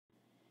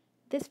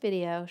This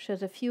video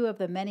shows a few of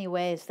the many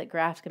ways that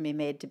graphs can be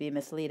made to be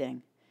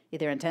misleading,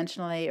 either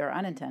intentionally or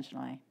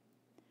unintentionally.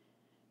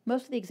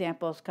 Most of the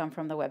examples come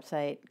from the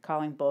website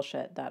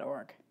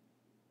callingbullshit.org.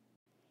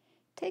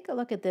 Take a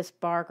look at this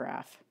bar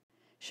graph,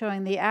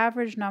 showing the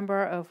average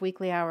number of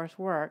weekly hours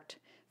worked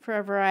for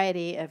a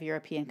variety of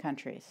European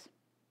countries.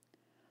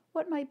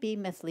 What might be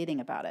misleading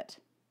about it?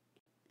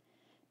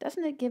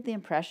 Doesn't it give the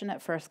impression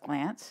at first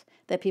glance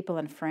that people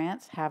in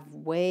France have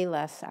way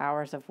less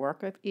hours of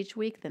work each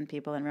week than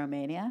people in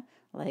Romania,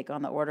 like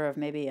on the order of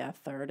maybe a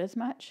third as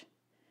much?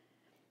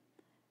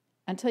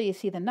 Until you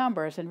see the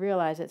numbers and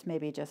realize it's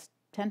maybe just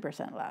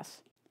 10%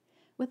 less.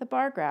 With a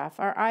bar graph,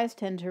 our eyes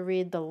tend to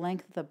read the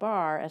length of the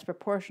bar as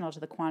proportional to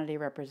the quantity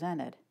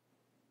represented.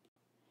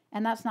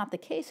 And that's not the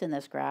case in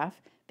this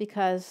graph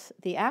because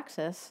the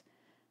axis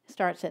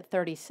starts at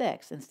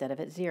 36 instead of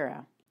at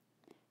 0.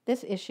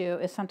 This issue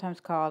is sometimes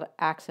called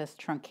axis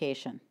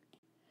truncation.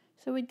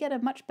 So we'd get a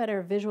much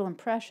better visual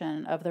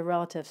impression of the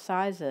relative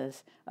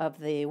sizes of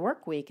the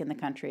work week in the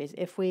countries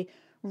if we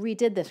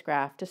redid this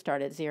graph to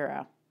start at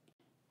 0.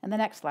 And the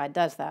next slide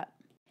does that.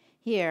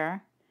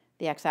 Here,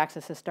 the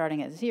x-axis is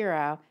starting at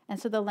 0, and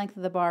so the length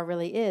of the bar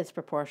really is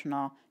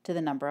proportional to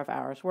the number of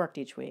hours worked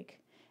each week.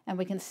 And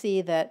we can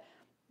see that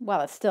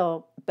while it's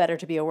still better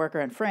to be a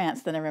worker in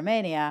France than in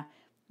Romania,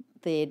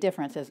 the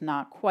difference is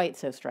not quite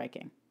so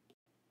striking.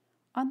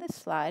 On this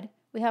slide,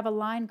 we have a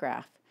line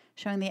graph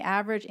showing the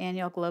average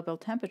annual global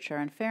temperature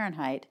in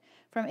Fahrenheit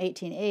from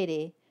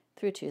 1880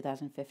 through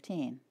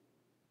 2015.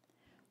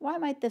 Why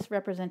might this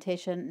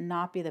representation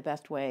not be the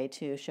best way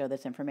to show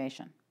this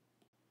information?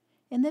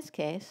 In this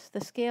case, the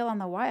scale on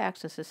the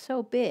y-axis is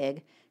so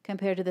big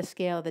compared to the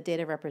scale of the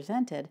data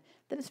represented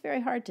that it's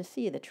very hard to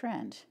see the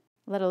trend,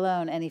 let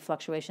alone any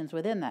fluctuations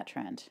within that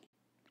trend.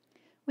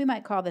 We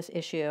might call this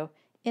issue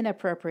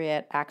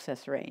inappropriate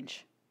axis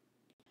range.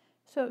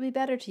 So it would be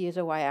better to use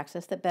a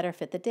y-axis that better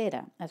fit the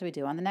data, as we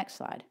do on the next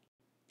slide.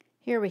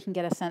 Here we can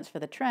get a sense for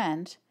the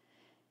trend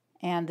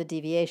and the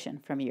deviation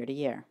from year to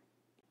year.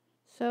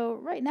 So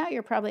right now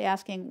you're probably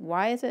asking,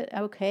 why is it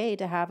okay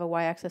to have a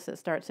y-axis that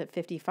starts at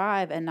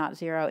 55 and not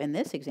 0 in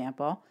this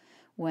example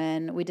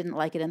when we didn't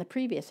like it in the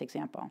previous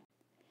example?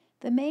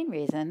 The main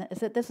reason is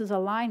that this is a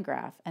line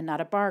graph and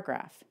not a bar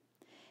graph.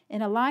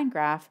 In a line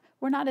graph,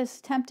 we're not as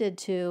tempted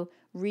to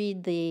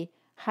read the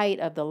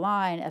height of the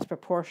line as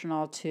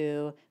proportional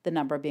to the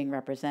number being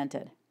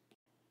represented.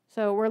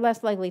 So we're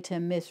less likely to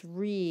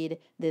misread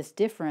this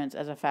difference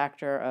as a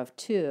factor of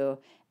 2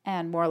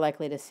 and more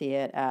likely to see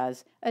it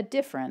as a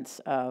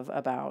difference of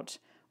about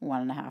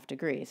 1.5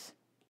 degrees.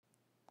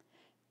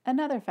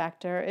 Another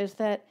factor is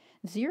that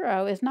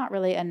 0 is not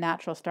really a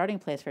natural starting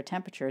place for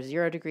temperature,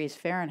 0 degrees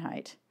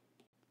Fahrenheit.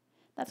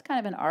 That's kind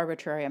of an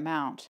arbitrary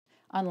amount,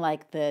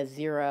 unlike the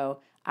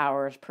 0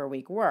 hours per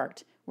week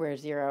worked, where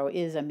 0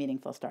 is a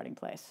meaningful starting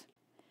place.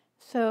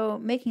 So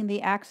making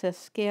the axis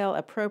scale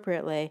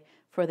appropriately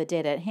for the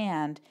data at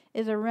hand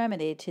is a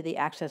remedy to the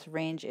axis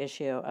range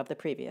issue of the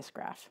previous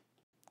graph.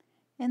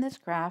 In this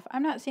graph,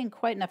 I'm not seeing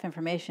quite enough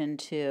information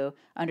to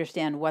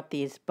understand what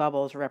these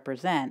bubbles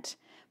represent,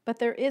 but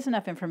there is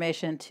enough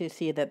information to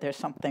see that there's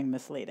something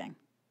misleading.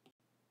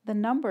 The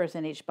numbers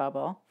in each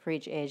bubble for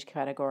each age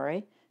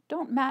category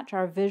don't match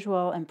our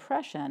visual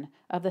impression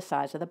of the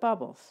size of the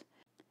bubbles.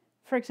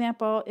 For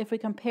example, if we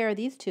compare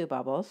these two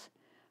bubbles,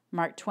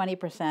 marked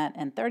 20%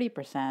 and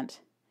 30%,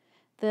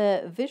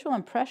 the visual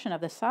impression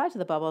of the size of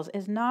the bubbles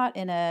is not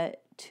in a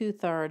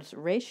 2/3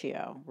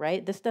 ratio,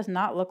 right? This does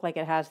not look like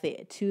it has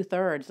the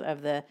 2/3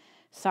 of the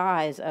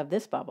size of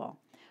this bubble.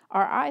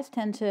 Our eyes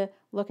tend to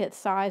look at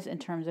size in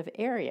terms of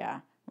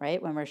area,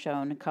 right, when we're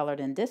shown colored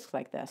in discs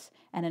like this.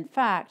 And in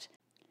fact,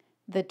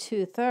 the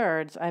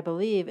 2/3, I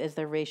believe, is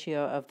the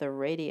ratio of the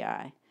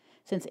radii.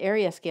 Since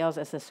area scales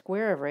as the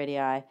square of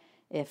radii,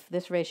 if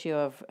this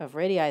ratio of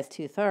radii is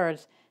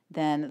 2/3,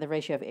 then the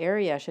ratio of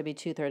area should be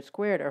 2/3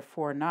 squared, or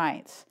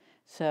 4/9.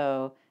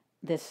 So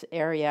this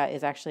area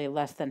is actually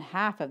less than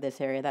half of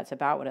this area. That's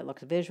about what it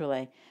looks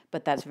visually,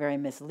 but that's very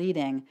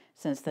misleading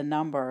since the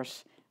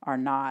numbers are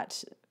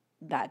not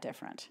that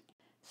different.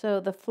 So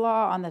the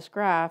flaw on this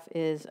graph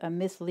is a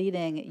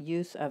misleading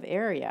use of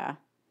area.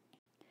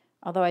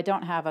 Although I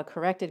don't have a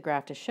corrected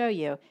graph to show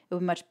you, it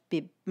would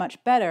be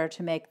much better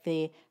to make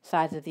the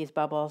size of these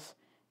bubbles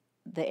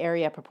the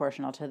area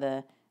proportional to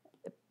the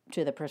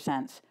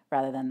percents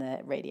rather than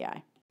the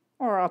radii.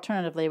 Or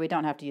alternatively, we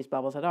don't have to use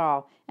bubbles at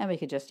all, and we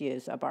could just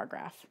use a bar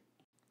graph.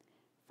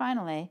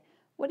 Finally,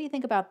 what do you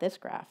think about this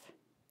graph?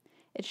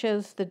 It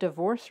shows the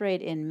divorce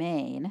rate in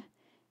Maine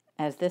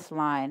as this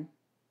line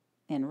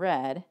in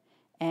red,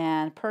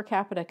 and per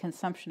capita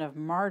consumption of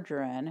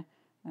margarine,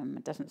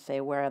 it doesn't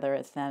say whether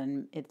it's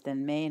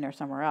in Maine or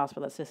somewhere else,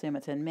 but let's assume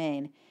it's in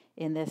Maine,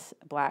 in this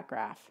black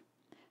graph.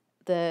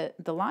 The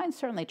lines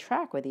certainly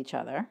track with each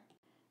other,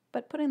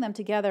 but putting them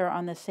together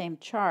on the same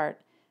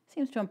chart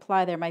seems to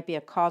imply there might be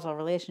a causal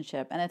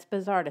relationship, and it's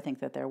bizarre to think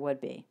that there would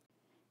be.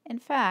 In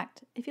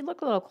fact, if you look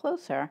a little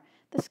closer,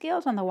 the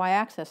scales on the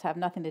y-axis have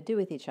nothing to do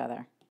with each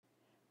other.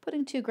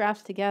 Putting two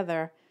graphs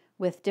together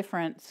with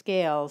different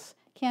scales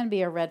can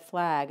be a red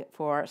flag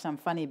for some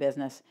funny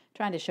business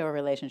trying to show a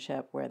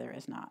relationship where there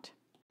is not.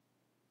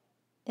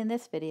 In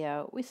this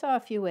video, we saw a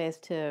few ways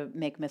to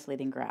make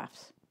misleading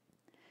graphs.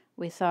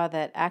 We saw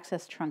that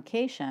axis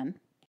truncation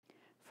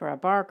for a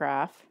bar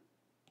graph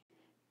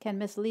can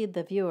mislead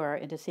the viewer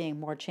into seeing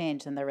more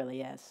change than there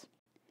really is.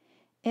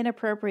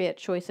 Inappropriate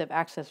choice of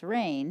axis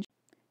range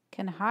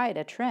can hide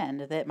a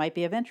trend that might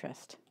be of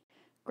interest.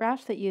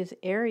 Graphs that use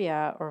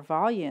area or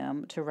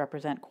volume to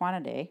represent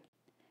quantity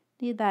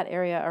need that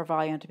area or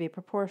volume to be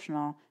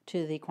proportional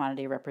to the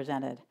quantity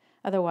represented.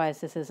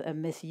 Otherwise, this is a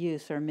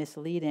misuse or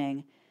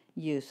misleading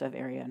use of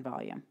area and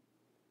volume.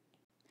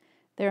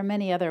 There are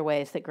many other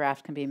ways that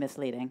graphs can be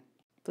misleading.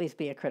 Please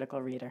be a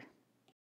critical reader.